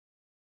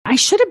I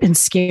should have been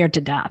scared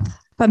to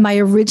death. But my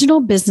original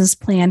business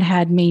plan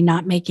had me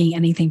not making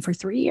anything for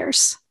 3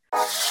 years.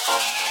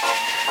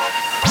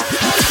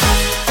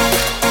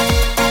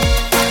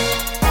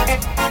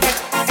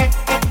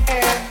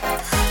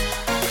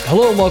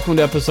 Hello and welcome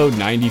to episode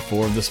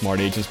 94 of the Smart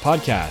Agents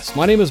Podcast.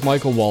 My name is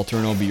Michael Walter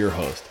and I'll be your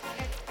host.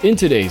 In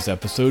today's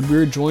episode, we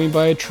are joined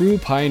by a true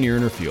pioneer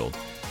in her field.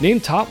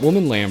 Named top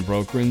woman land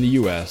broker in the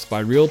U.S.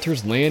 by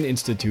Realtors Land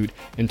Institute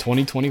in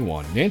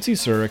 2021, Nancy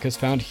Surak has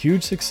found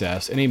huge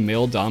success in a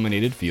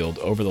male-dominated field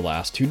over the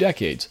last 2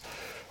 decades.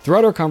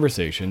 Throughout our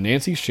conversation,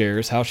 Nancy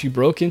shares how she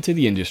broke into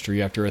the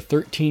industry after a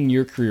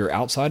 13-year career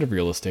outside of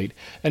real estate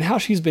and how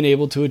she's been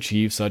able to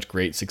achieve such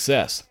great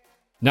success.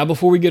 Now,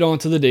 before we get on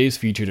to the day's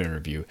featured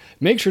interview,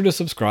 make sure to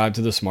subscribe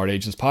to the Smart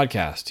Agents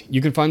Podcast. You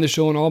can find the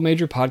show on all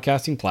major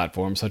podcasting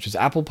platforms such as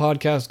Apple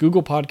Podcasts,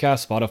 Google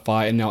Podcasts,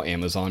 Spotify, and now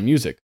Amazon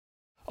Music.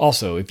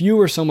 Also, if you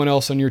or someone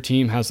else on your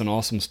team has an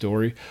awesome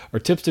story or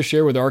tips to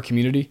share with our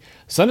community,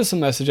 send us a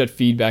message at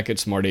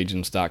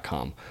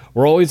feedback@smartagents.com.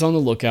 We're always on the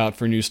lookout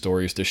for new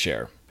stories to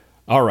share.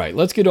 All right,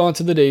 let's get on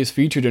to the day's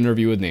featured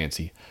interview with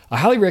Nancy. I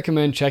highly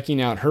recommend checking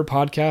out her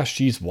podcast,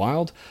 She's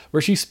Wild,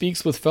 where she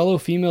speaks with fellow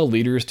female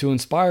leaders to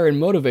inspire and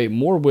motivate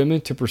more women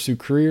to pursue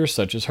careers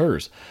such as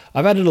hers.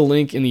 I've added a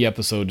link in the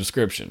episode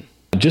description.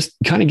 Just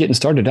kind of getting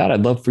started out,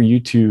 I'd love for you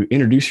to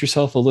introduce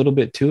yourself a little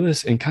bit to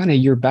us and kind of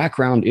your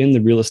background in the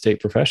real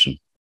estate profession.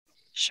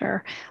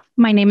 Sure.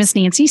 My name is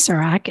Nancy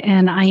Surak,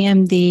 and I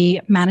am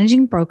the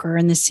managing broker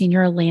and the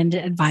senior land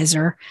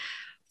advisor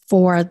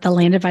for the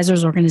Land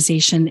Advisors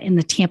Organization in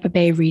the Tampa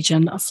Bay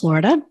region of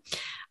Florida.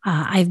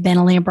 I've been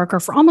a land broker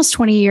for almost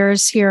 20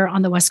 years here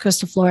on the west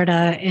coast of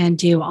Florida and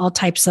do all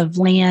types of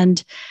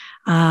land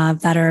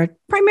that are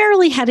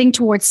primarily heading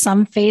towards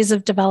some phase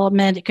of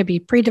development. It could be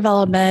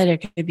pre-development,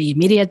 it could be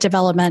immediate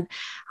development,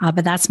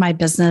 but that's my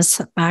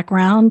business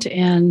background.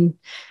 And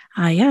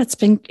it's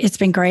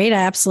been great.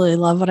 I absolutely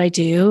love what I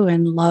do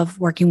and love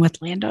working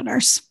with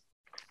landowners.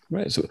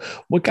 Right. So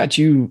what got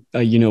you,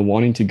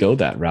 wanting to go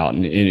that route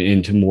and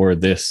into more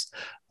of this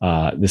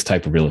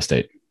type of real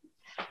estate?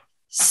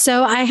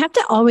 So I have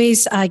to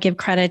always give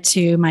credit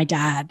to my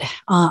dad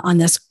on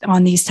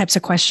these types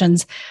of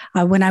questions.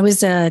 When I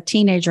was a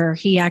teenager,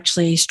 he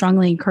actually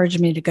strongly encouraged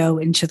me to go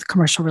into the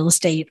commercial real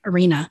estate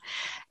arena.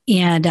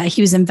 And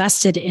he was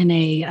invested in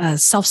a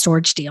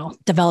self-storage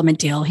development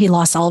deal. He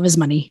lost all of his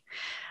money.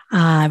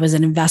 It was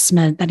an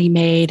investment that he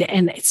made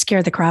and it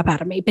scared the crap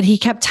out of me. But he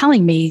kept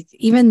telling me,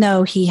 even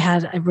though he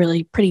had a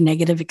really pretty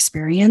negative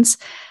experience,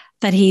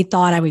 that he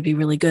thought I would be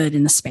really good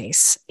in the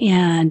space.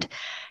 And,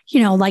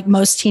 like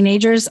most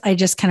teenagers, I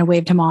just kind of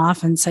waved him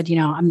off and said,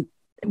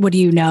 what do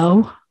you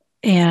know?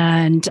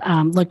 And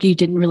look, you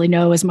didn't really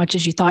know as much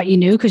as you thought you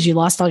knew because you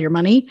lost all your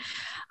money.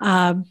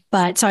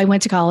 But so I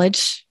went to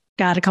college,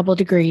 got a couple of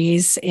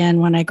degrees. And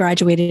when I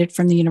graduated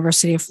from the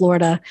University of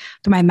Florida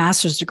with my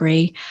master's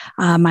degree,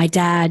 my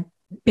dad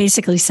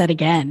basically said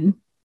again,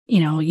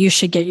 you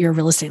should get your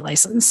real estate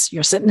license.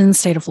 You're sitting in the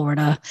state of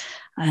Florida.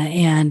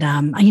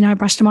 I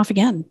brushed him off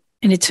again.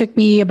 And it took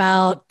me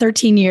about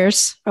 13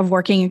 years of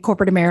working in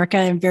corporate America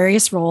in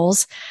various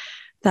roles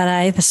that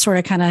I sort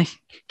of kind of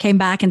came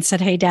back and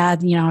said, hey,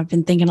 Dad, I've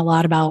been thinking a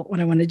lot about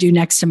what I want to do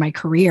next in my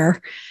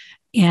career.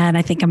 And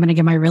I think I'm going to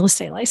get my real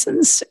estate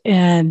license.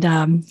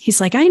 And he's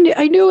like, I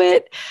knew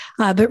it.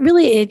 But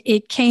really,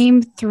 it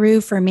came through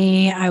for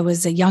me. I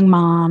was a young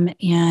mom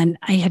and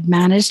I had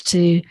managed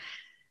to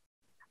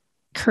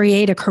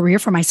create a career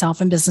for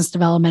myself in business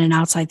development and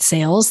outside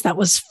sales that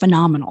was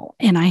phenomenal.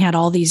 And I had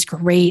all these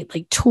great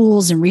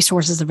tools and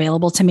resources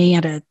available to me. I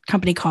had a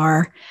company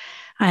car.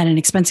 I had an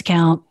expense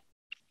account.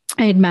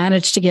 I had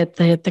managed to get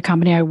the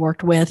company I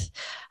worked with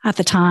at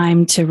the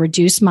time to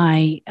reduce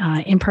my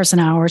in-person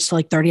hours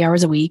to 30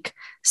 hours a week.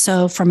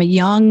 So from a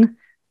young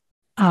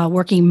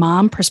working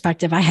mom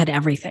perspective, I had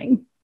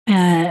everything,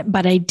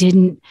 but I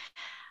didn't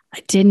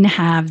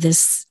have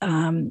this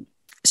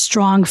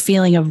strong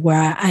feeling of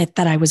that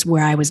I was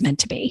where I was meant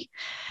to be.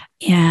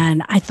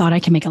 And I thought I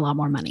could make a lot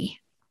more money.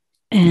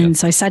 And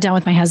So I sat down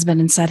with my husband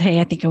and said,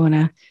 hey, I think I want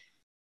to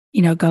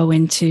go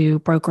into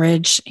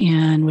brokerage.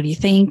 And what do you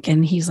think?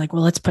 And he's like,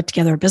 well, let's put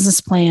together a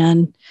business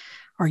plan,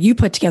 or you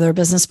put together a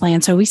business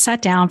plan. So we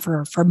sat down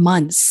for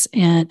months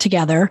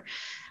together.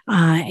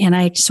 And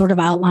I sort of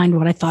outlined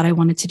what I thought I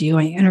wanted to do.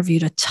 I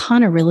interviewed a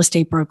ton of real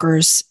estate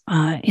brokers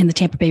in the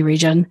Tampa Bay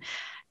region.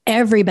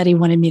 Everybody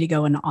wanted me to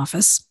go into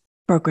office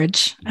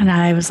brokerage. And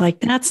I was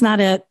like, that's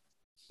not it.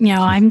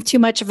 I'm too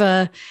much of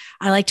I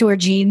like to wear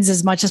jeans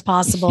as much as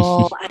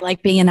possible. I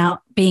like being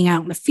out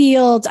in the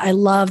field. I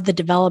love the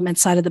development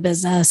side of the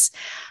business.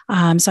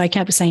 So I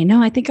kept saying,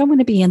 no, I think I want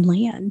to be in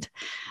land.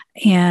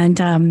 And,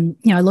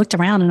 I looked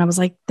around and I was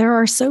like, there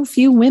are so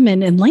few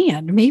women in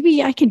land.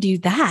 Maybe I can do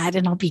that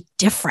and I'll be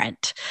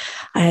different.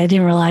 I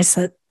didn't realize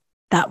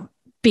that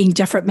being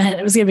different meant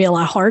it was going to be a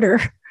lot harder.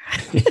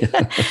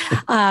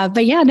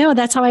 But yeah, no,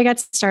 that's how I got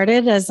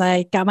started as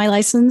I got my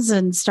license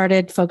and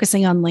started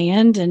focusing on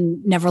land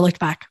and never looked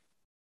back.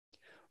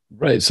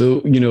 Right.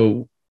 So,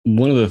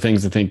 one of the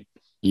things I think,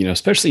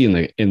 especially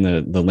in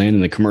the land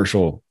and the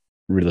commercial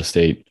real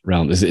estate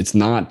realm is it's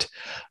not,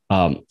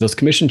 those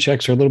commission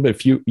checks are a little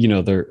bit few,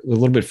 they're a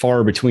little bit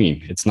far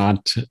between. It's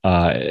not,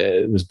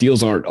 those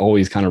deals aren't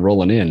always kind of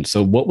rolling in.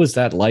 So what was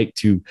that like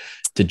to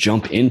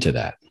jump into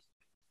that?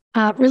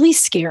 Really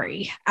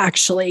scary,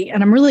 actually.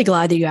 And I'm really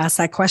glad that you asked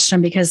that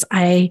question because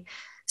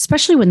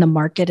especially when the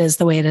market is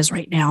the way it is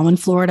right now in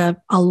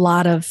Florida, a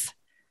lot of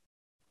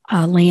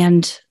a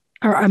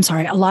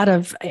lot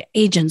of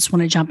agents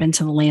want to jump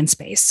into the land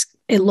space.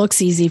 It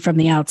looks easy from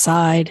the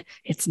outside.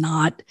 It's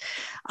not.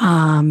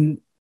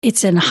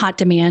 It's in hot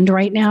demand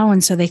right now.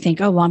 And so they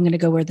think, oh, well, I'm going to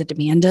go where the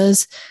demand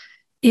is.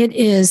 It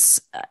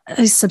is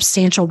a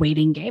substantial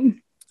waiting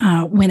game.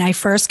 When I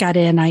first got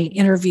in, I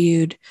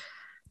interviewed,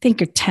 I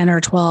think 10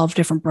 or 12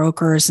 different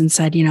brokers and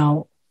said,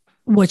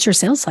 what's your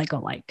sales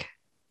cycle like?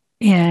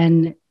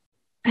 And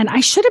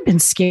I should have been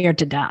scared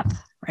to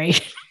death,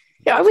 right?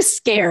 I was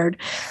scared,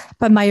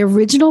 but my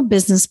original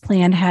business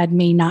plan had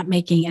me not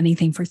making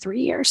anything for 3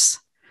 years.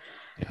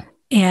 Yeah.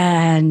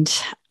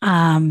 And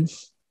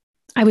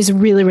I was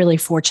really, really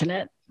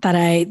fortunate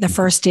that the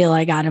first deal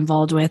I got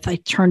involved with, I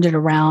turned it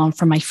around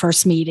from my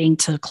first meeting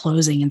to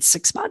closing in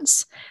 6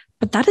 months.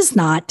 But that is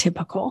not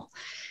typical.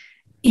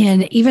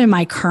 And even in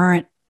my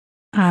current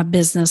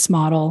business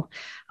model,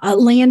 a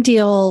land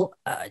deal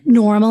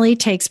normally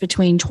takes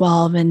between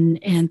 12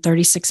 and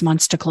 36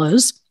 months to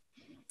close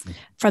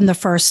from the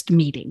first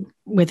meeting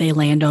with a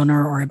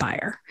landowner or a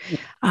buyer.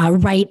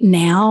 Right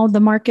now, the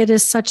market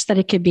is such that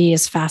it could be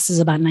as fast as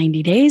about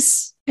 90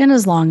 days and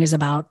as long as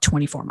about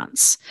 24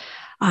 months.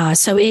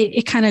 So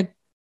it kind of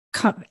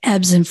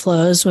ebbs and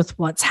flows with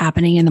what's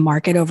happening in the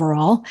market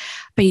overall.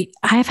 But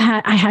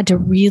I had to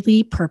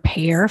really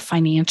prepare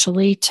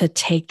financially to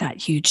take that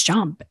huge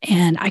jump.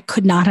 And I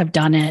could not have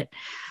done it,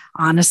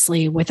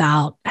 honestly,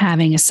 without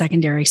having a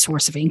secondary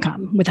source of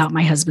income, without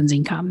my husband's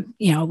income.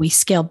 We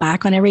scaled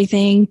back on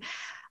everything.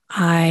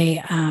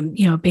 I,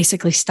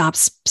 basically stopped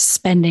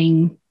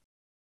spending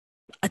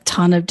a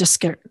ton of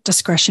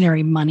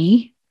discretionary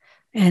money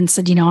and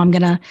said, I'm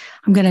going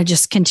to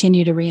just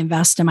continue to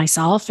reinvest in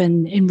myself.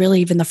 And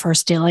really, even the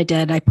first deal I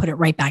did, I put it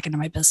right back into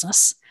my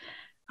business.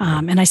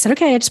 And I said,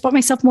 okay, I just bought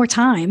myself more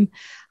time.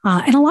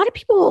 And a lot of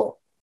people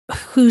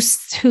who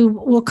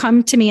will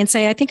come to me and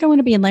say, I think I want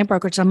to be in land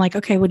brokerage. I'm like,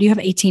 okay, well, do you have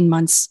 18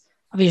 months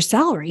of your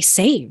salary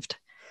saved?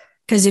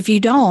 Because if you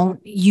don't,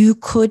 you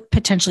could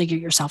potentially get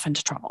yourself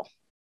into trouble.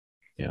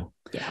 Yeah.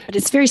 But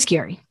it's very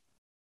scary.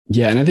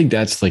 Yeah. And I think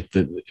that's like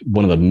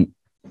one of the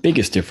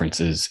biggest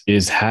differences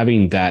is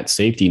having that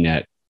safety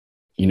net,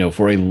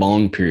 for a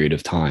long period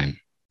of time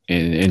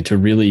and to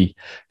really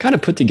kind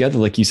of put together,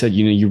 like you said,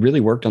 you really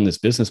worked on this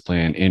business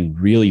plan and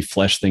really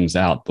flesh things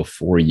out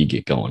before you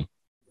get going.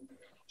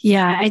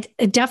 Yeah,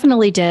 I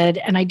definitely did.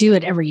 And I do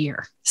it every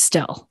year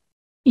still,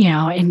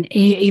 and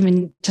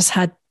even just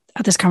had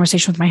this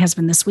conversation with my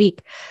husband this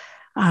week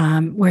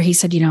where he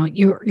said,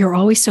 you're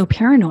always so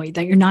paranoid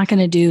that you're not going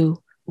to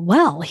do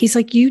well. He's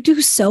like, you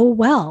do so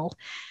well.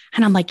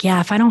 And I'm like, yeah,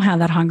 if I don't have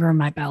that hunger in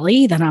my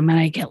belly, then I'm going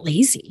to get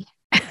lazy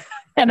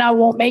and I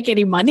won't make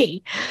any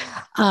money.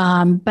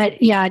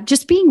 But yeah,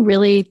 just being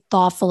really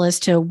thoughtful as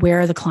to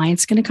where the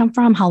client's going to come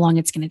from, how long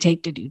it's going to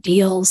take to do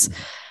deals,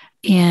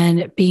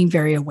 and being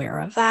very aware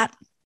of that.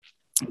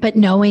 But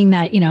knowing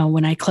that,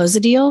 when I close a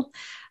deal,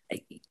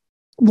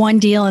 one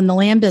deal in the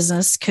land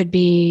business could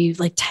be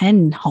like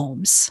 10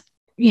 homes,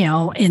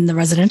 in the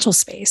residential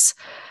space,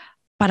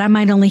 but I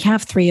might only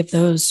have 3 of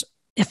those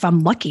if I'm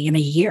lucky in a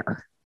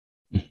year.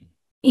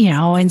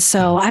 And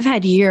so I've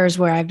had years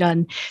where I've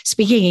done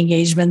speaking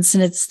engagements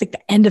and it's like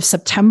the end of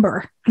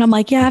September. And I'm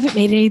like, yeah, I haven't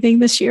made anything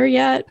this year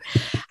yet.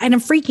 And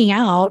I'm freaking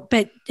out,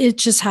 but it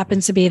just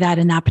happens to be that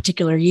in that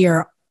particular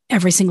year,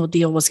 every single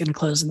deal was going to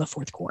close in the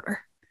fourth quarter.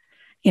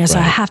 So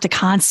I have to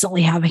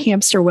constantly have a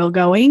hamster wheel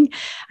going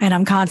and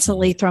I'm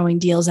constantly throwing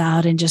deals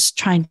out and just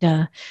trying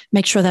to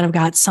make sure that I've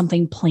got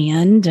something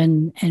planned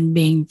and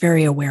being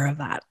very aware of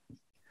that.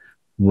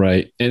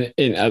 Right. And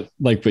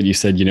like what you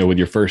said, with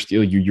your first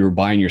deal, you're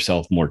buying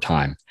yourself more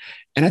time.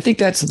 And I think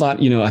that's a lot,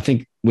 I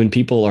think when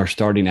people are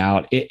starting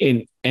out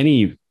in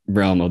any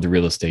realm of the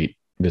real estate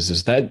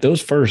business, that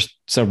those first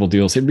several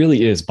deals, it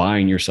really is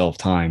buying yourself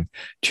time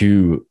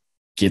to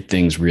get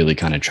things really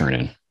kind of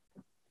churning.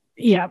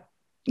 Yep.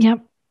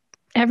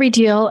 Every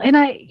deal.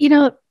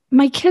 And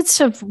my kids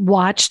have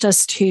watched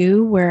us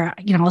too, where,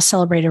 I'll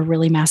celebrate a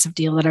really massive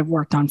deal that I've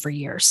worked on for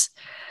years.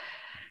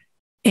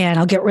 And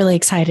I'll get really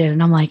excited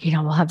and I'm like,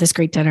 we'll have this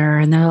great dinner.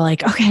 And they're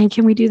like, okay,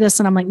 can we do this?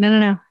 And I'm like,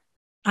 no.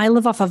 I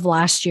live off of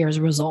last year's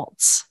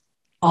results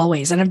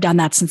always. And I've done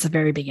that since the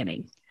very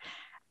beginning.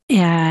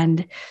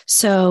 And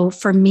so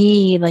for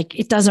me, like,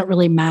 it doesn't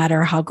really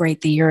matter how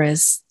great the year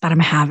is that I'm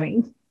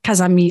having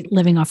because I'm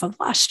living off of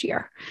last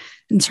year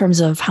in terms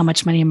of how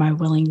much money am I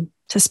willing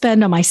to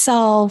spend on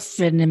myself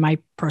and in my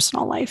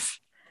personal life.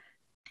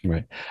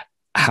 Right.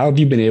 How have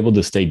you been able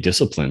to stay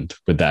disciplined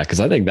with that? Because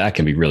I think that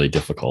can be really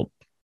difficult.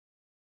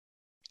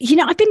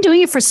 I've been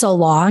doing it for so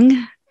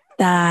long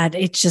that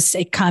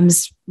it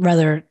comes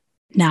rather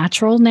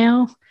natural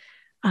now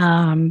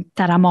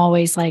that I'm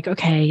always like,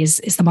 okay, is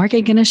the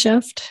market going to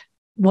shift?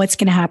 what's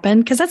going to happen.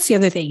 Because that's the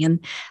other thing in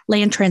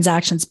land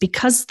transactions,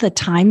 because the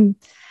time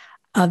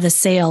of the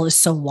sale is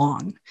so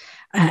long.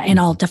 And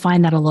I'll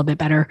define that a little bit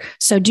better.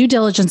 So due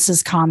diligence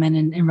is common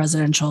in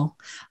residential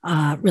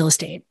real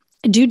estate.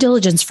 Due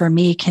diligence for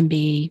me can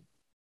be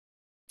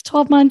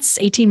 12 months,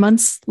 18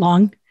 months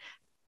long.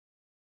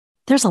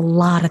 There's a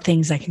lot of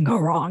things that can go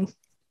wrong.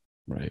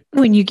 Right.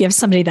 When you give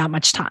somebody that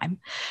much time.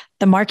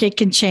 The market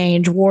can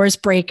change, wars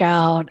break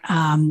out,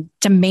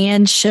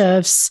 demand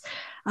shifts,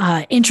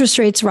 interest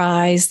rates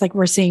rise, like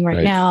we're seeing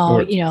right now,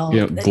 or,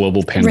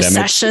 global pandemics.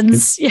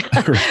 Recessions,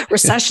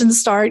 recessions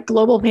start,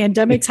 global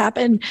pandemics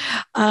happen.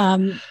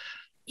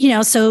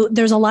 So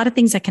there's a lot of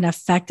things that can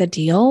affect a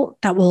deal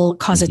that will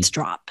cause it to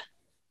drop.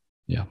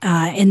 Yeah.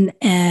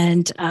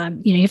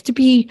 You have to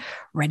be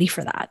ready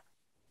for that.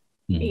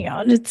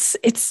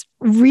 It's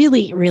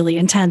really, really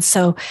intense.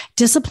 So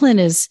discipline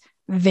is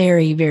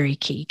very, very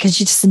key because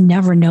you just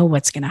never know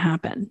what's going to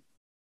happen.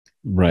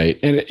 Right.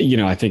 And,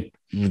 I think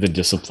the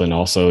discipline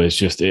also is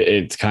just,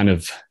 it's kind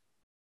of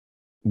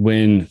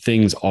when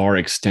things are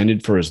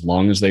extended for as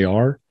long as they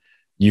are,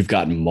 you've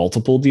got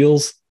multiple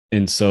deals.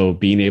 And so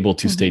being able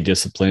to stay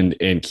disciplined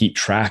and keep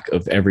track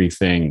of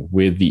everything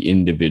with the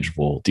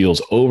individual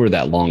deals over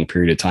that long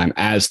period of time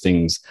as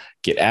things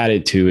get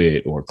added to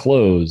it or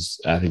close,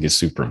 I think is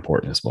super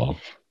important as well.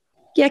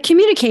 Yeah,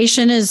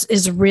 communication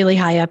is really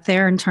high up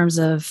there in terms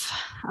of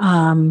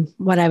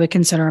what I would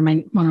consider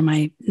one of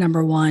my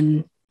number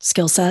one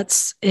skill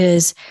sets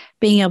is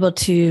being able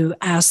to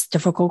ask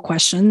difficult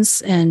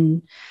questions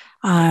and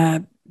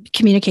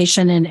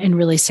communication and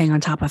really staying on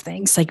top of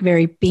things, like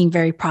being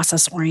very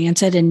process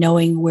oriented and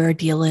knowing where a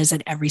deal is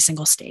at every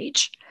single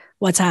stage,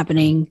 what's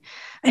happening,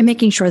 and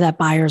making sure that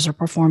buyers are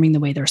performing the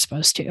way they're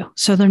supposed to.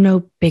 So there are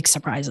no big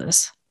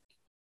surprises.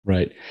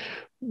 Right.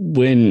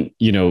 When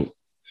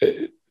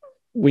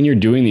you're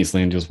doing these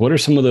land deals, what are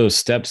some of those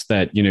steps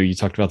that, you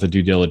talked about the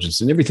due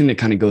diligence and everything that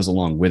kind of goes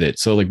along with it?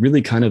 So like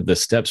really kind of the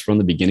steps from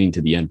the beginning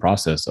to the end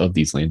process of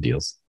these land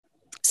deals.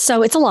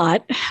 So it's a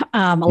lot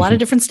of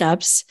different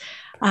steps.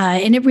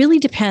 And it really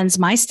depends.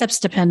 My steps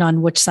depend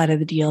on which side of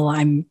the deal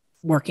I'm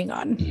working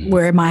on,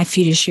 where my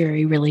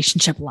fiduciary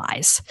relationship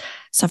lies.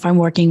 So if I'm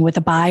working with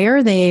a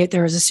buyer,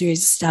 there is a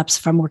series of steps.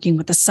 If I'm working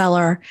with a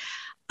seller,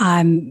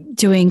 I'm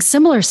doing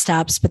similar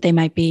steps, but they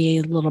might be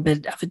a little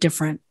bit of a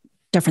different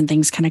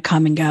things kind of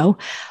come and go.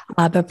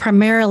 But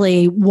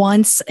primarily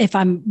if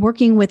I'm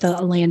working with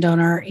a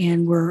landowner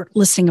and we're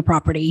listing a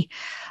property,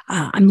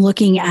 I'm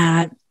looking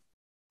at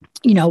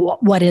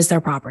what is their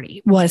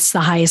property? What's the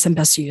highest and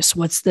best use?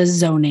 What's the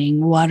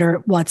zoning?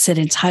 What's it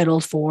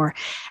entitled for?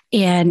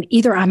 And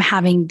either I'm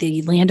having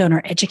the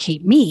landowner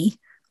educate me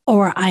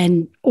or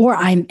I'm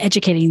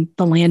educating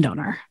the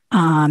landowner.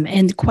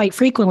 And quite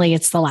frequently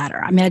it's the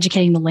latter. I'm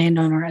educating the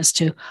landowner as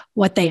to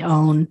what they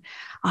own,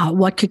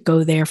 what could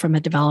go there from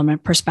a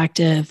development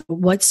perspective,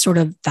 what sort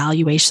of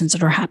valuations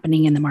that are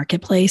happening in the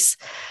marketplace.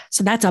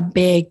 So that's a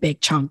big,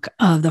 big chunk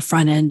of the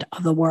front end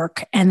of the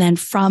work. And then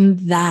from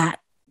that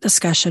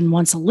discussion,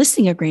 once a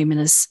listing agreement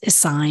is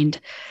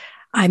signed,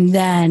 I'm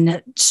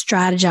then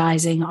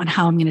strategizing on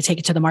how I'm going to take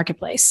it to the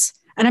marketplace.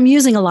 And I'm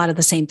using a lot of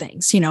the same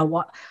things.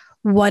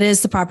 What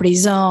is the property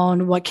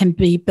zone? What can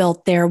be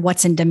built there?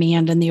 What's in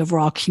demand in the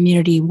overall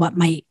community? What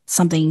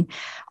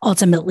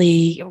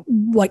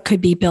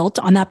could be built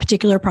on that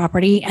particular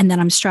property? And then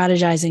I'm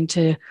strategizing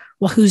to,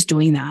 who's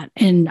doing that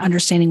and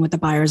understanding what the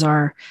buyers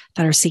are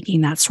that are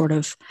seeking that sort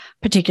of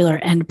particular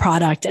end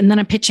product. And then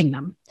I'm pitching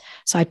them.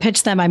 So I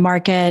pitch them, I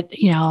market,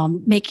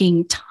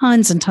 making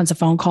tons and tons of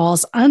phone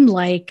calls.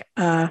 Unlike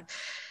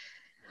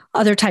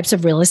other types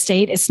of real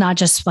estate, it's not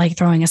just like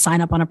throwing a sign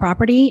up on a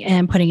property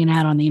and putting an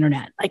ad on the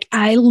internet. Like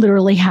I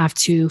literally have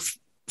to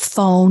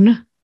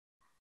phone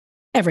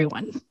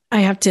everyone. I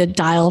have to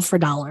dial for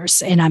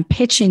dollars, and I'm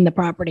pitching the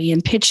property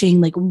and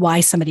pitching like why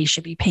somebody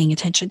should be paying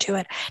attention to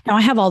it. Now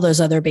I have all those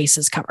other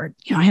bases covered.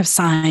 I have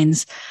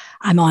signs.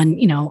 I'm on,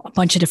 a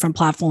bunch of different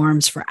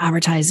platforms for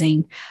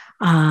advertising.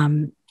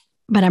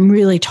 But I'm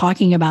really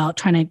talking about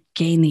trying to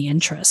gain the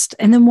interest.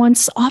 And then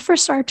once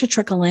offers start to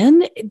trickle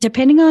in,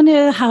 depending on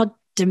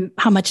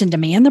how much in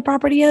demand the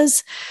property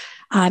is,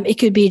 it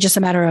could be just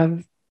a matter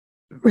of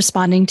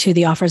responding to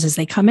the offers as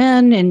they come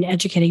in and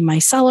educating my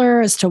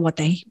seller as to what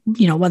they,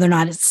 whether or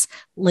not it's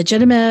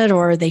legitimate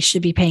or they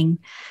should be paying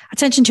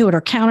attention to it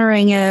or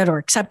countering it or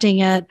accepting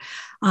it.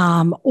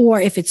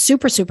 Or if it's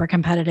super, super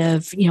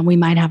competitive, we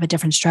might have a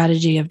different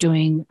strategy of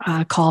doing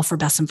a call for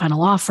best and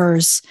final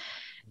offers,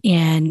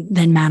 and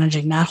then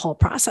managing that whole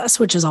process,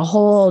 which is a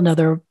whole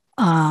nother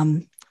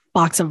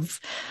box of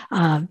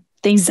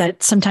things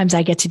that sometimes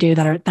I get to do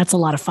that's a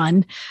lot of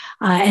fun.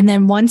 And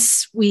then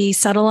once we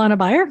settle on a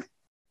buyer,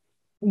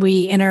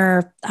 we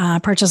enter a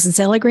purchase and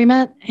sale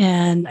agreement.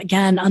 And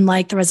again,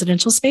 unlike the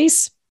residential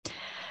space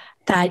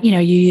that, you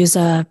use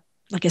a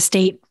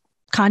state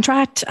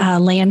contract,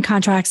 land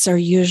contracts are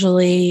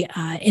usually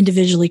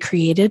individually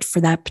created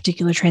for that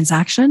particular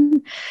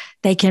transaction.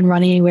 They can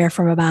run anywhere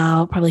from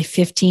about probably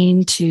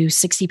 15 to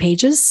 60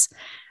 pages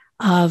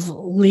of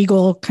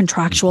legal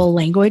contractual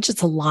language.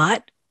 It's a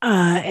lot.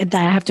 that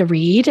I have to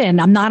read. And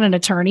I'm not an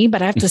attorney,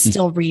 but I have to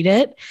still read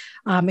it.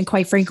 And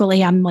quite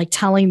frequently, I'm like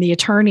telling the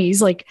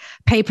attorneys, like,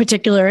 pay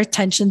particular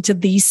attention to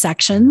these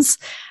sections,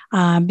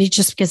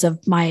 just because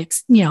of my,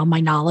 my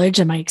knowledge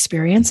and my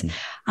experience.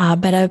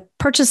 But a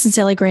purchase and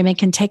sale agreement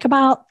can take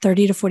about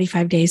 30 to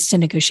 45 days to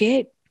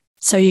negotiate.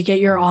 So you get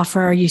your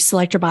offer, you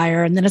select your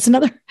buyer, and then it's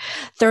another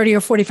 30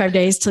 or 45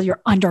 days till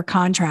you're under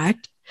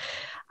contract.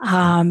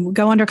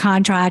 Go under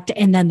contract,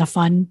 and then the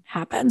fun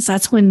happens.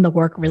 That's when the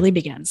work really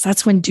begins.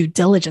 That's when due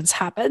diligence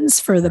happens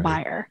for the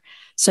buyer.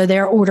 So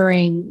they're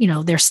ordering,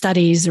 their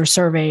studies, their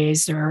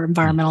surveys, their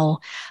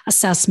environmental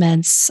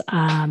assessments,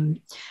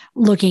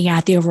 looking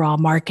at the overall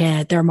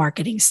market, their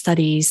marketing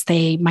studies.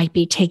 They might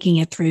be taking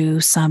it through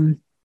some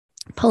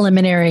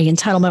preliminary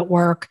entitlement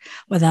work,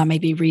 whether that may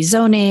be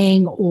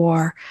rezoning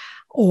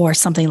or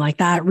something like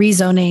that.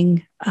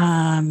 Rezoning,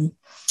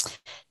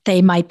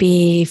 they might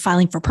be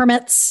filing for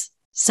permits.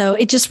 So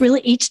it just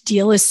really, each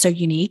deal is so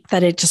unique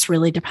that it just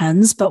really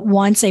depends. But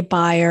once a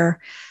buyer,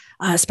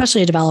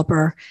 especially a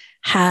developer,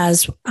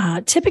 has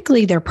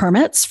typically their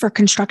permits for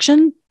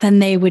construction, then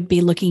they would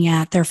be looking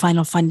at their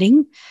final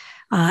funding.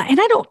 And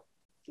I don't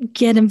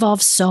get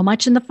involved so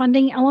much in the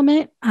funding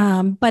element,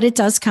 but it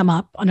does come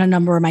up on a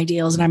number of my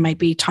deals. And I might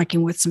be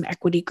talking with some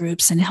equity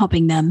groups and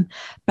helping them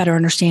better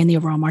understand the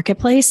overall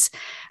marketplace.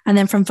 And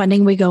then from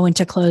funding, we go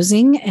into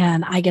closing,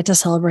 and I get to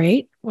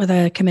celebrate with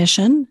a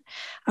commission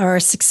or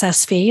a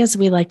success fee, as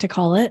we like to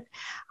call it.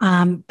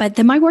 But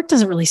then my work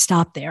doesn't really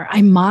stop there.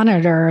 I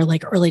monitor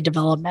like early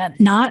development,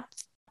 not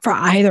for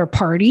either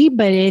party,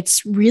 but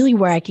it's really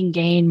where I can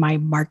gain my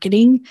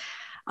marketing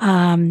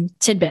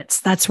tidbits.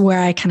 That's where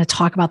I kind of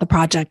talk about the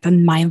project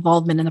and my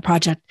involvement in the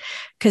project.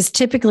 Because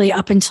typically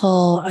up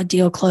until a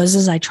deal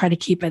closes, I try to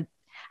keep it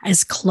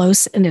as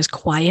close and as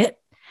quiet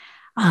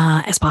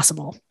as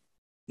possible.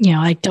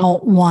 I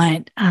don't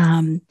want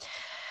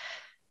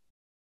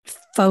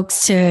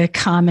folks to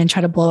come and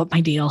try to blow up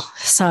my deal.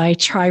 So I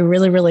try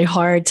really, really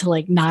hard to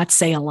like not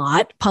say a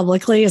lot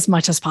publicly as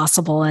much as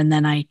possible. And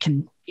then I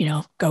can,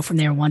 go from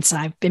there. Once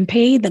I've been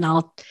paid, then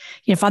I'll,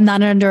 if I'm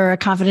not under a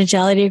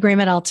confidentiality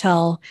agreement, I'll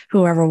tell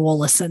whoever will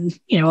listen,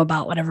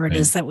 about whatever it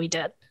is that we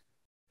did.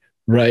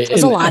 Right.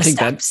 There's a lot of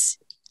steps.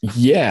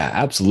 Yeah,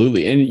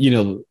 absolutely. And,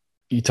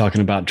 you're talking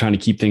about trying to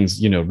keep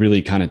things,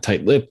 really kind of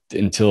tight-lipped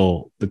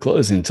until the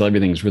close, until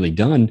everything's really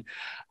done.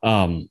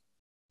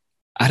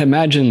 I'd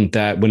imagine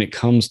that when it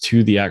comes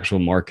to the actual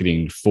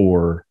marketing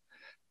for,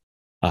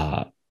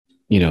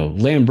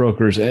 land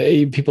brokers,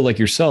 people like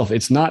yourself,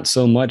 it's not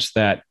so much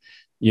that,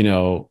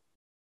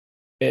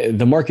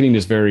 the marketing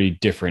is very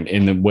different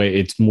in the way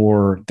it's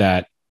more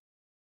that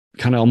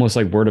kind of almost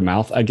like word of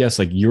mouth, I guess,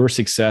 like your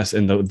success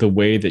and the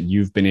way that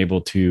you've been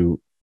able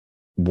to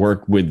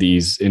work with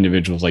these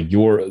individuals, like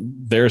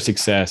their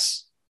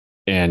success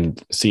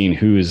and seeing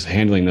who is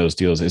handling those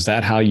deals. Is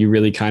that how you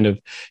really kind of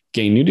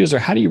gain new deals, or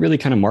how do you really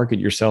kind of market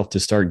yourself to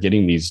start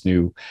getting these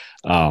new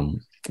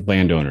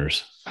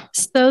landowners?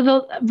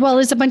 So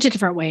there's a bunch of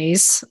different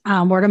ways.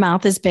 Word of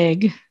mouth is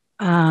big.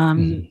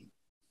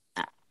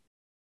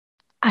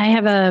 I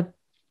have a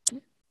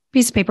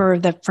piece of paper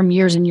that from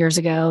years and years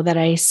ago that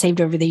I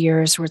saved over the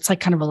years, where it's like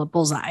kind of a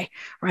bullseye,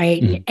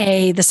 right? Mm-hmm.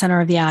 A, the center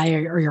of the eye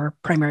are your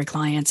primary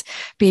clients.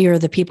 B, are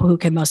the people who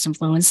can most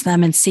influence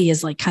them. And C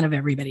is like kind of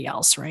everybody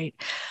else, right?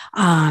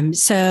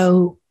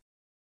 So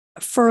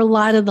for a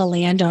lot of the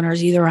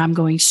landowners, either I'm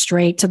going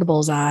straight to the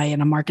bullseye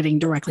and I'm marketing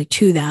directly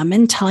to them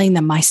and telling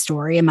them my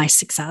story and my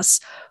success,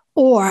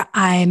 or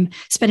I'm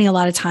spending a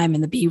lot of time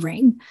in the B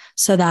ring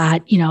so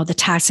that, the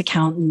tax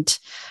accountant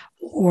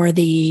or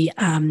the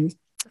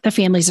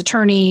family's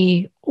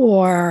attorney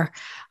or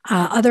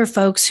other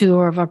folks who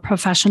are of a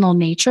professional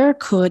nature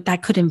could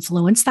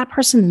influence that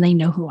person, and they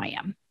know who I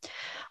am.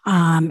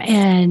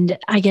 And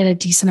I get a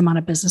decent amount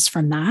of business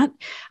from that.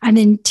 And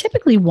then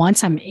typically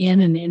once I'm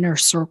in an inner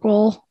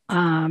circle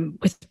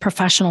with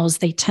professionals,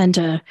 they tend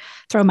to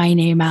throw my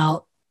name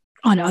out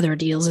on other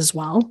deals as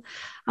well.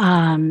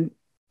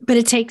 But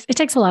it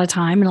takes a lot of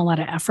time and a lot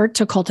of effort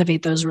to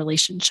cultivate those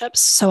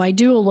relationships. So I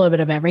do a little bit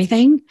of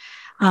everything.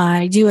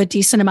 I do a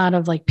decent amount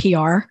of like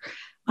PR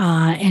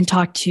and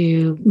talk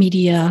to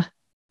media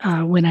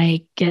when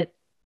I get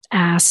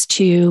asked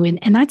to,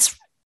 and that's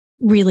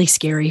really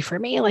scary for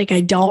me. Like,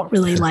 I don't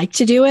really like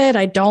to do it.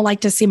 I don't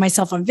like to see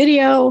myself on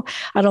video.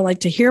 I don't like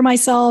to hear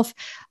myself,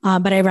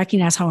 but I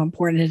recognize how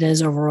important it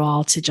is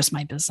overall to just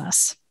my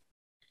business.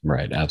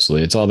 Right.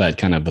 Absolutely. It's all that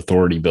kind of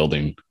authority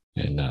building.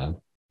 And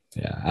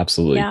yeah,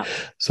 absolutely. Yeah.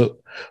 So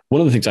one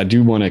of the things I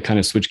do want to kind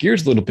of switch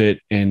gears a little bit,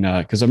 and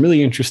because I'm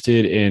really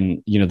interested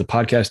in, the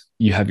podcast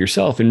you have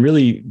yourself, and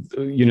really,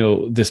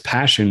 this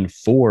passion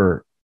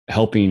for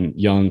helping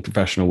young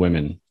professional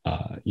women,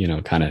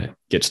 kind of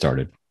get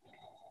started.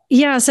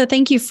 Yeah. So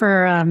thank you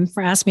for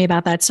asking me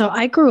about that. So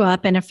I grew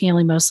up in a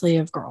family mostly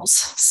of girls.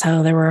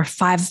 So there were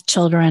 5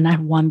 children. I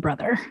have 1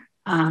 brother.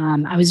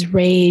 I was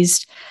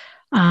raised,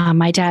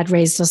 my dad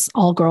raised us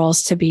all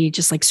girls to be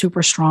just like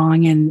super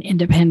strong and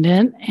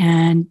independent,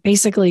 and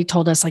basically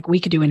told us like we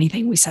could do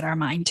anything we set our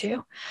mind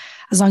to.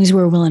 as long as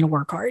we were willing to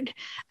work hard.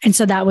 And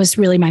so that was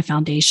really my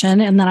foundation.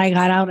 And then I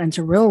got out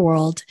into real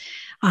world.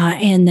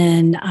 And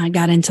then I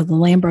got into the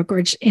land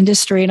brokerage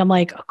industry, and I'm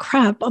like, oh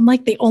crap, I'm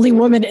like the only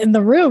woman in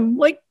the room.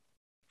 Like,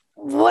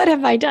 what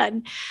have I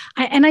done?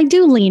 And I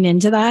do lean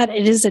into that.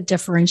 It is a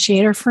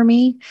differentiator for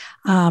me,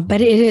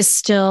 but it is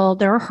still,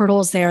 there are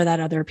hurdles there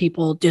that other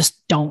people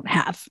just don't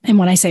have. And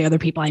when I say other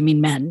people, I mean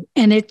men.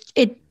 And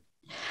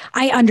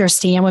I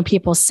understand when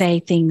people say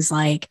things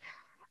like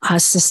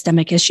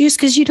systemic issues,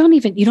 because you don't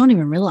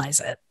even realize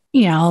it.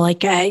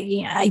 Like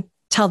I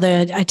tell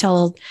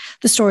the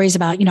stories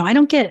about, I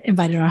don't get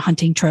invited on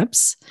hunting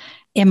trips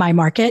in my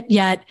market,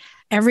 yet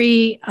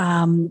every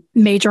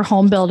major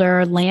home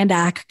builder, land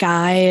ac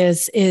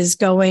guy is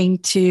going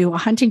to a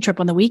hunting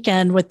trip on the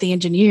weekend with the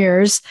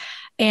engineers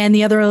and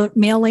the other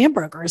male land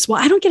brokers.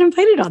 Well, I don't get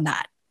invited on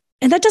that.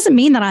 And that doesn't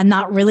mean that I'm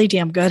not really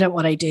damn good at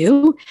what I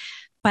do,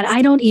 but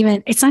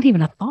it's not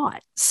even a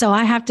thought. So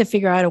I have to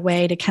figure out a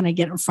way to kind of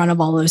get in front of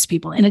all those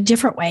people in a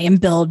different way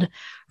and build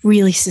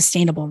really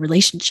sustainable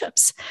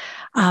relationships.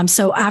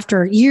 So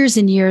after years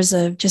and years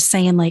of just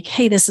saying like,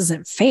 hey, this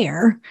isn't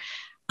fair.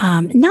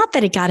 Not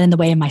that it got in the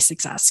way of my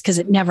success, because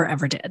it never,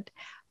 ever did,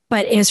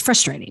 but it was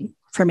frustrating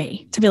for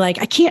me to be like,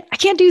 I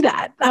can't do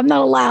that. I'm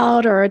not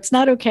allowed, or it's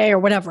not okay, or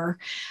whatever.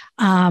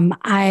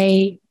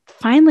 I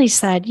finally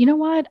said, you know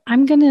what?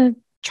 I'm going to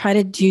try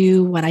to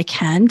do what I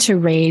can to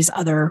raise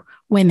other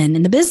women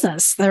in the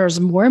business. There's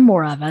more and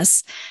more of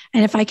us.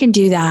 And if I can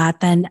do that,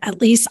 then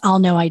at least I'll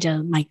know I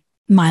did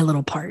my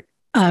little part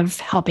of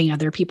helping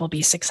other people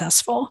be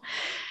successful.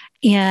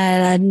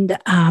 And,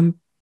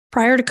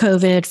 prior to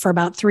COVID, for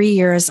about 3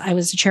 years, I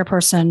was the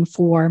chairperson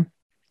for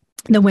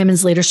the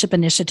Women's Leadership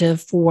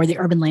Initiative for the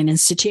Urban Land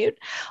Institute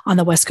on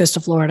the west coast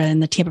of Florida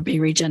in the Tampa Bay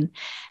region,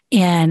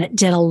 and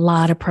did a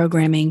lot of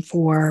programming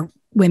for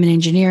women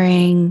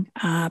engineering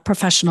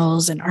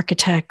professionals and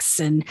architects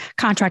and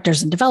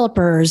contractors and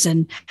developers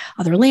and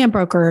other land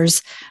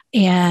brokers,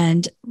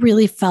 and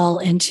really fell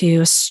into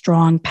a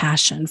strong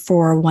passion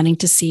for wanting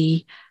to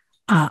see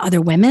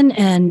other women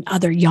and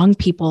other young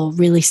people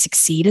really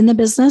succeed in the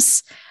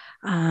business.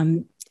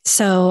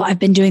 So I've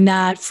been doing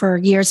that for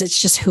years. It's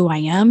just who I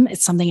am.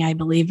 It's something I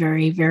believe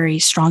very, very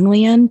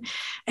strongly in.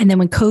 And then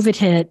when COVID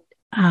hit,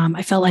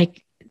 I felt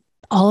like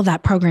all of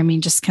that programming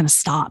just kind of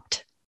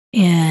stopped.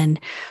 And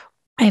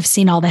I've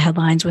seen all the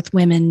headlines with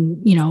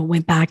women,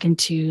 went back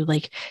into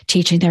like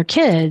teaching their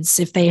kids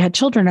if they had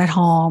children at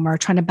home, or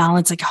trying to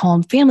balance like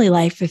home family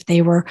life if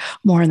they were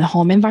more in the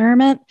home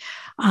environment.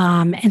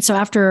 And so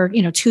after,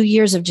 2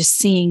 years of just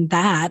seeing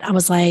that, I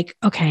was like,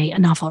 okay,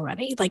 enough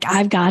already. Like,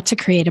 I've got to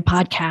create a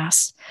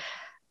podcast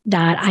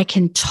that I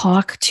can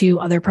talk to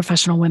other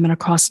professional women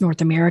across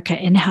North America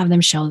and have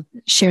them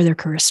share their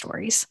career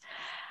stories.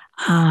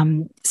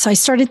 So I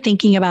started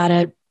thinking about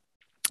it.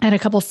 I had a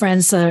couple of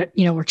friends that,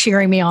 were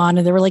cheering me on,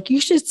 and they were like,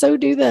 you should so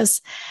do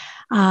this.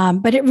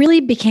 But it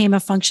really became a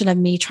function of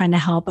me trying to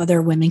help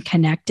other women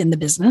connect in the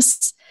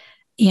business.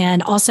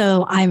 And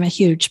also, I'm a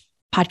huge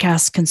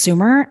podcast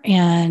consumer,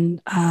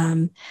 and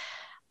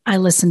I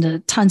listened to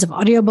tons of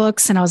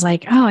audiobooks, and I was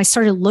like, I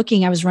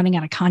was running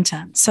out of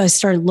content. So I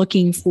started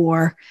looking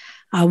for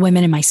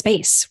women in my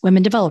space,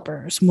 women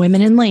developers,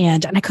 women in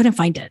land, and I couldn't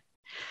find it.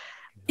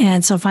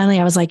 And so finally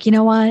I was like, you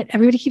know what?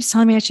 Everybody keeps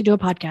telling me I should do a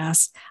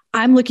podcast.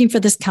 I'm looking for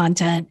this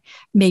content.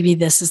 Maybe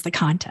this is the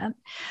content.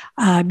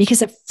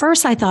 Because at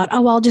first I thought,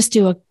 I'll just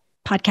do a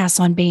podcast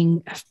on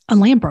being a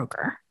land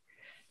broker,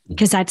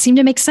 because that seemed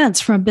to make sense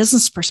from a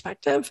business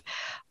perspective.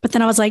 But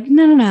then I was like,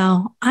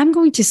 no, I'm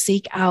going to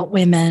seek out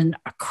women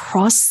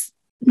across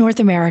North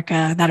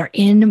America that are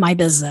in my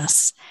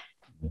business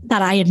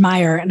that I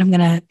admire, and I'm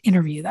going to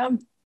interview them.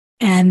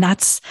 And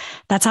that's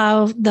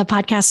how the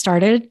podcast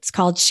started. It's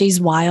called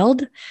She's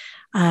Wild.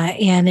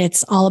 And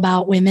it's all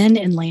about women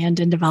in land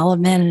and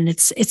development. And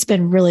it's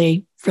been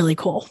really, really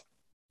cool.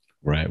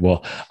 Right.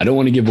 Well, I don't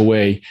want to give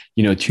away,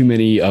 too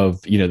many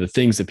of, the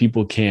things that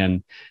people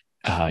can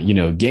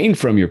gain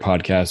from your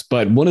podcast.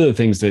 But one of the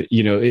things that,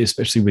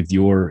 especially with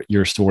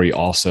your story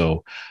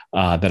also,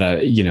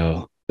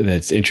 that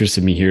that's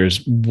interested me here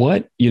is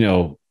what,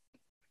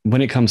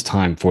 when it comes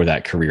time for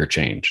that career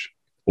change,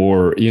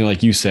 or,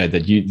 like you said,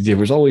 that there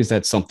was always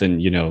that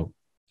something,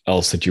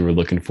 else that you were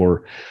looking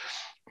for.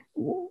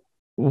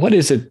 What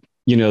is it,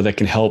 that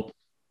can help,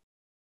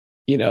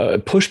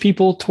 push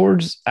people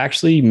towards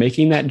actually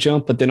making that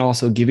jump, but then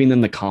also giving them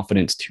the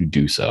confidence to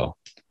do so?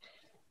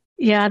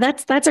 Yeah,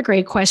 that's a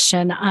great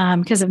question.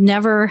 Because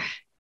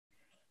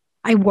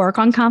I work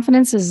on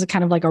confidence as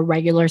kind of like a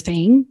regular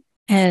thing,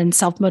 and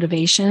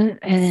self-motivation.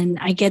 And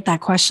I get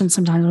that question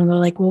sometimes when they're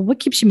like, well, what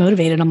keeps you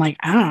motivated? I'm like,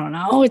 I don't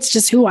know. It's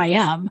just who I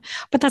am.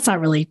 But that's not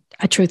really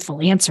a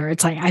truthful answer.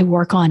 It's like, I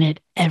work on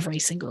it every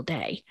single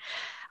day.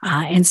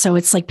 And so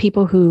it's like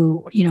people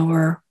who,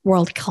 are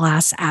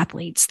world-class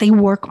athletes, they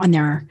work on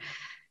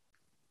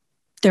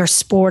their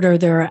sport or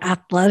their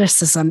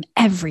athleticism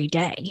every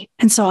day.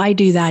 And so I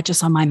do that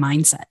just on my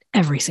mindset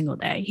every single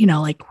day.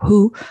 Like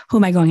who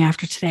am I going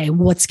after today?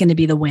 What's going to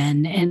be the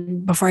win?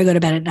 And before I go to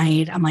bed at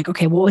night, I'm like,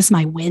 okay, what was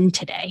my win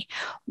today?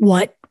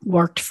 What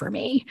worked for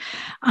me?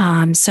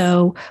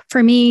 So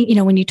for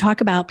me, when you talk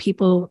about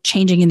people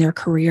changing in their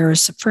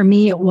careers, for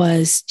me, it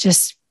was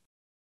just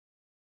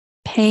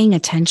paying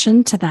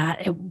attention to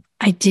that.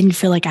 I didn't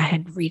feel like I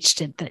had reached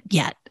it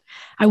yet.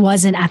 I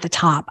wasn't at the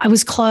top. I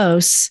was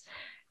close.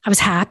 I was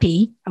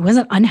happy. I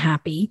wasn't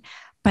unhappy,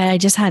 but I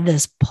just had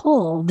this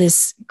pull,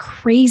 this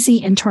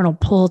crazy internal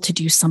pull to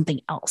do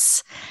something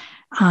else.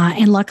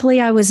 And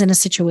luckily I was in a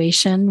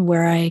situation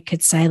where I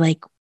could say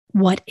like,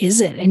 what is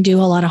it? And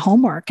do a lot of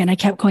homework. And I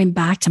kept going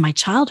back to my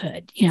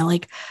childhood,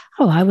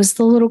 I was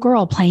the little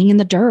girl playing in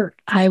the dirt.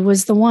 I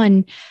was the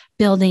one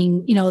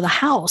building, the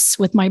house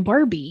with my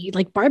Barbie.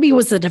 Like Barbie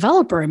was the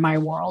developer in my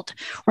world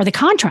or the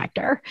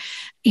contractor,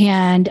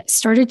 and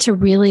started to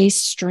really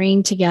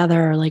string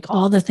together like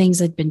all the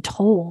things I'd been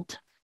told,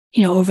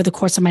 over the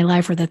course of my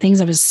life, or the things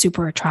I was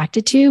super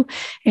attracted to,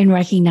 and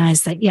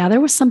recognize that,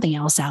 there was something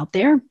else out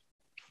there.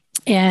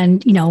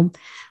 And,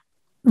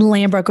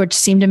 land brokerage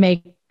seemed to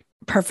make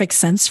perfect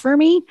sense for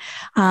me.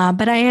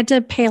 But I had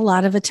to pay a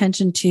lot of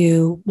attention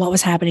to what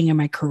was happening in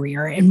my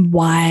career and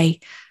why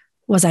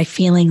was I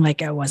feeling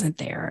like I wasn't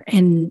there?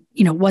 And,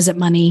 was it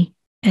money?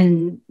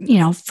 And,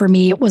 for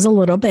me, it was a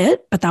little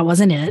bit, but that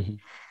wasn't it. Mm-hmm.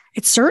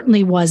 It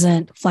certainly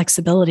wasn't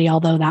flexibility,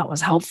 although that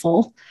was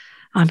helpful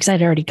because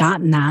I'd already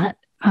gotten that.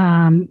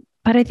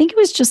 But I think it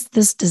was just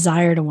this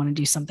desire to want to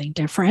do something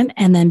different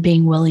and then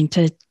being willing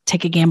to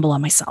take a gamble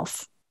on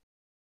myself.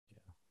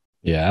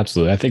 Yeah,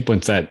 absolutely. I think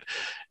once that,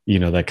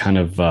 that kind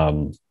of,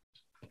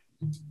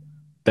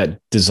 that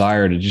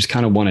desire to just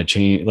kind of want to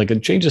change, like a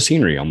change of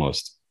scenery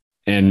almost.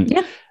 And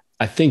yeah.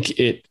 I think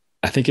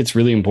it's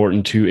really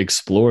important to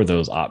explore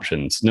those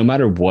options, no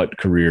matter what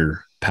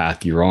career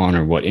path you're on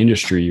or what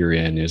industry you're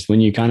in, is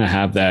when you kind of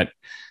have that,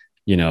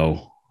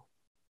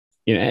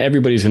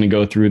 everybody's going to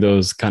go through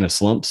those kind of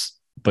slumps,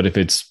 but if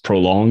it's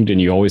prolonged and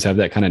you always have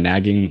that kind of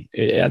nagging,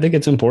 I think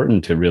it's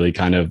important to really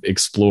kind of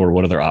explore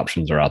what other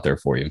options are out there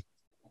for you.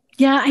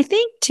 Yeah, I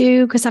think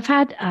too, because I've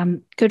had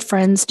good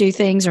friends do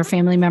things or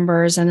family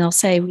members, and they'll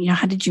say,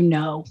 how did you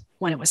know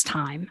when it was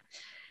time?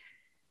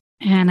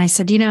 And I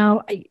said,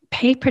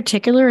 pay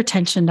particular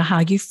attention to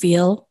how you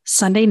feel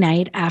Sunday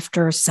night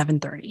after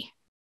 7:30.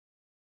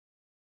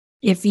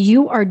 If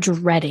you are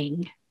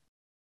dreading,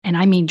 and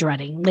I mean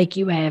dreading, like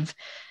you have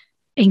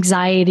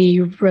anxiety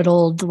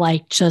riddled,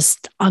 like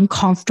just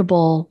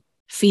uncomfortable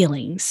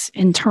feelings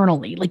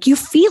internally, like you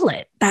feel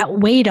it, that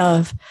weight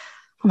of,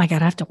 oh my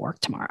God, I have to work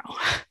tomorrow.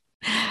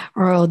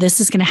 Or, oh, this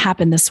is going to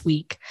happen this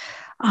week.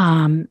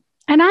 And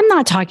I'm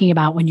not talking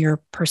about when you're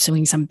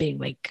pursuing some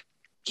big, like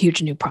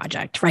huge new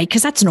project, right?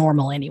 Because that's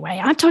normal anyway.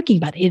 I'm talking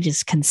about it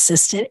is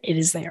consistent. It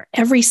is there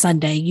every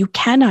Sunday. You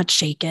cannot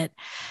shake it.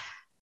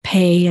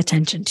 Pay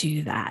attention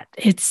to that.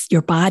 It's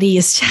your body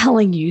is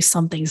telling you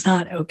something's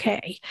not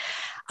okay.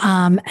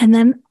 And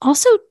then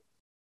also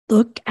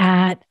look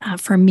at,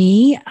 for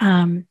me,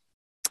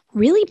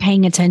 really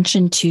paying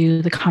attention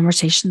to the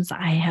conversations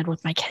I had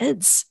with my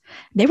kids.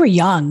 They were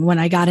young when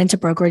I got into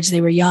brokerage.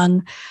 They were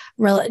young,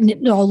 a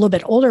little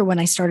bit older when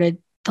I started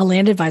the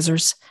Land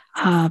Advisors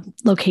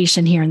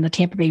location here in the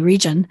Tampa Bay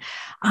region.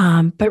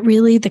 But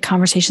really the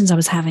conversations I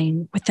was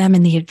having with them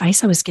and the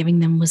advice I was giving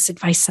them was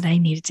advice that I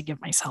needed to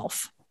give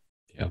myself.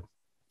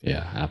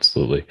 Yeah,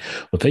 absolutely.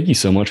 Well, thank you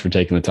so much for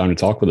taking the time to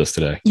talk with us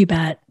today. You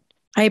bet.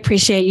 I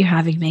appreciate you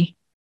having me.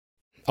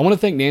 I want to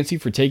thank Nancy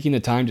for taking the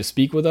time to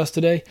speak with us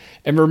today,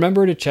 and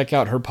remember to check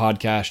out her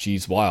podcast,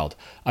 She's Wild.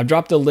 I've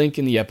dropped a link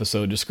in the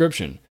episode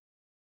description.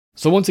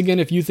 So once again,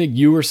 if you think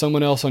you or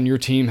someone else on your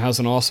team has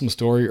an awesome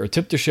story or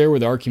tip to share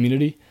with our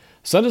community,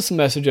 send us a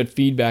message at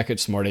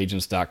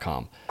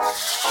feedback@smartagents.com.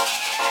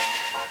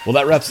 Well,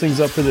 that wraps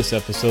things up for this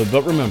episode,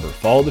 but remember,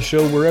 follow the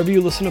show wherever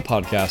you listen to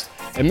podcasts,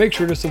 and make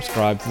sure to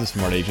subscribe to the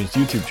Smart Agents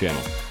YouTube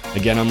channel.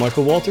 Again, I'm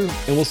Michael Walter,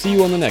 and we'll see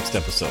you on the next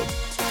episode.